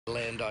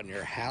Land on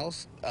your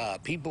house.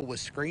 People with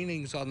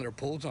screenings on their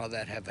pools and all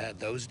that have had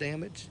those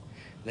damaged.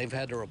 They've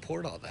had to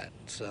report all that.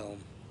 So,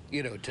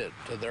 you know, to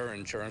their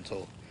insurance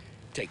will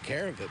take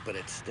care of it, but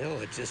it's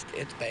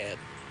bad.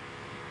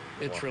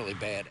 It's really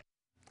bad.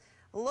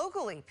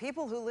 Locally,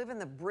 people who live in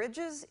the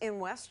bridges in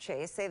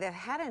Westchase say they've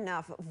had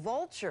enough.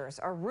 Vultures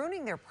are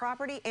ruining their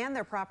property and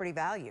their property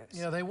values.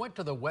 Yeah, they went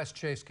to the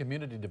Westchase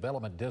Community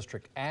Development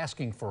District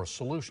asking for a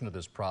solution to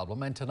this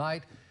problem, and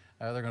tonight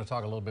they're going to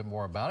talk a little bit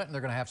more about it, and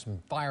they're going to have some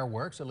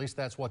fireworks. At least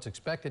that's what's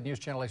expected. News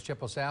Channel 8's Chip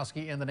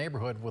Osowski in the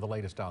neighborhood with the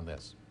latest on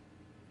this.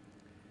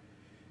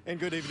 And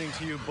good evening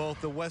to you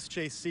both. The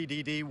Westchase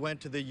CDD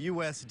went to the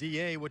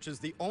USDA, which is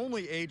the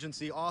only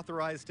agency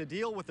authorized to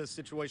deal with a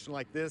situation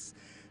like this.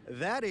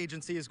 That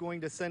agency is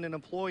going to send an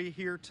employee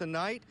here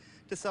tonight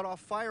to set off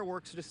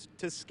fireworks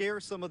to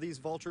scare some of these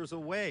vultures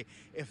away.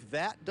 If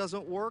that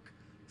doesn't work,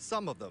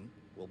 some of them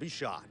will be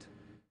shot.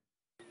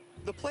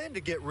 The plan to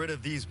get rid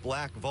of these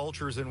black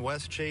vultures in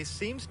Westchase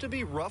seems to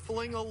be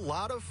ruffling a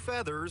lot of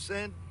feathers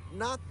and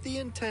not the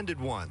intended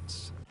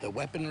ones. The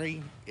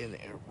weaponry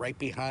right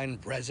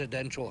behind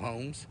residential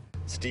homes.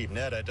 Steve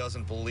Netta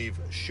doesn't believe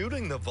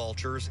shooting the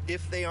vultures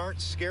if they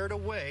aren't scared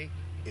away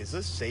is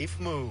a safe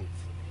move.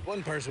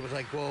 One person was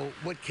like, well,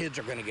 what kids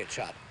are going to get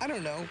shot? I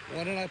don't know.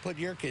 Why don't I put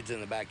your kids in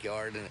the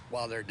backyard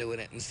while they're doing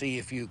it and see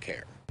if you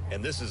care?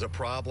 And this is a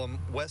problem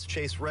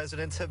Westchase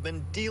residents have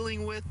been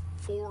dealing with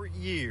for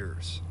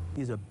years.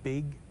 These are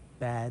big,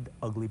 bad,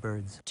 ugly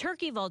birds.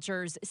 Turkey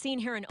vultures seen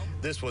here in...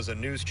 This was a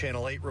News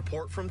Channel 8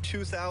 report from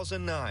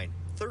 2009,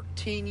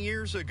 13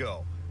 years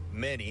ago.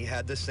 Many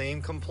had the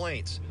same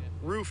complaints,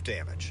 roof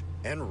damage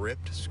and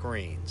ripped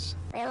screens.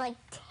 They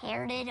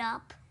teared it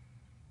up.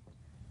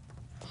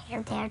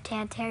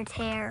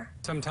 Tear.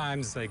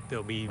 Sometimes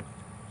there'll be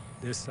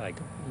this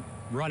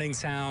running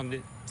sound.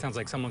 It sounds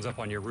like someone's up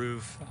on your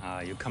roof.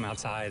 You come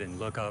outside and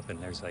look up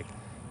and there's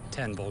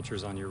 10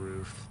 vultures on your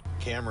roof.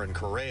 Cameron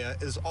Correa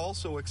is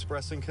also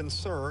expressing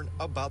concern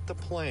about the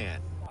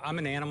plan. I'm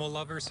an animal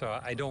lover, so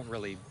I don't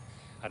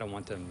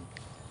want them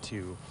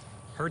to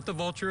hurt the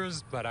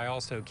vultures, but I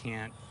also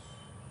can't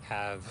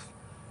have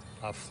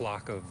a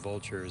flock of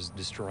vultures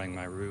destroying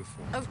my roof.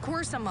 Of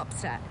course I'm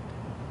upset.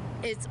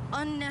 It's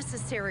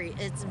unnecessary.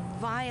 It's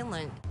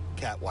violent.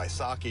 Kat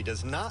Wysocki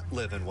does not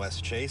live in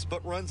Westchase,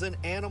 but runs an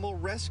animal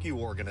rescue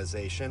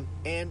organization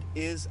and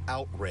is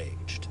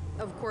outraged.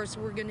 Of course,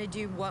 we're going to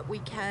do what we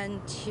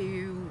can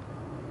to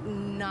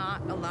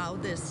not allow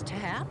this to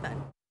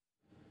happen.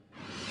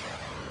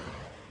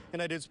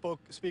 And I did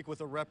speak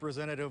with a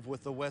representative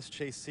with the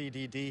Westchase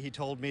CDD. He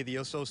told me the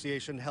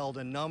association held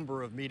a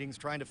number of meetings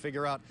trying to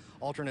figure out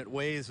alternate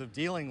ways of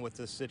dealing with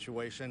this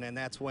situation, and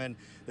that's when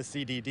the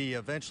CDD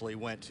eventually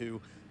went to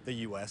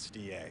the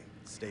USDA.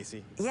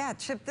 Stacy? Yeah,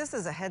 Chip, this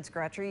is a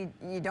head-scratcher.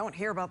 You don't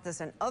hear about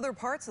this in other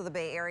parts of the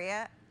Bay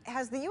Area.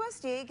 Has the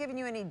USDA given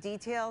you any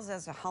details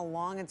as to how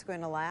long it's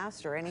going to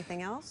last or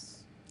anything else?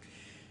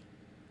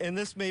 And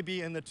this may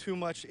be in the too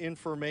much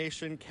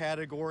information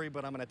category,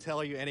 but I'm going to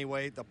tell you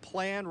anyway. The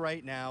plan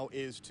right now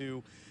is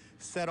to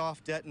set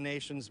off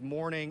detonations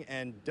morning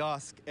and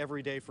dusk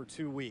every day for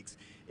 2 weeks.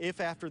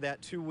 If after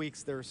that 2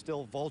 weeks there are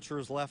still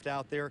vultures left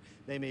out there,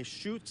 they may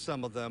shoot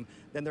some of them.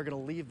 Then they're going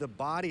to leave the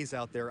bodies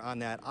out there on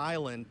that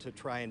island to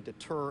try and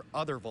deter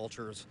other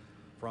vultures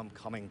from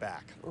coming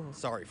back. Ooh.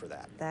 Sorry for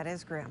that. That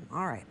is grim.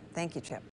 All right. Thank you, Chip.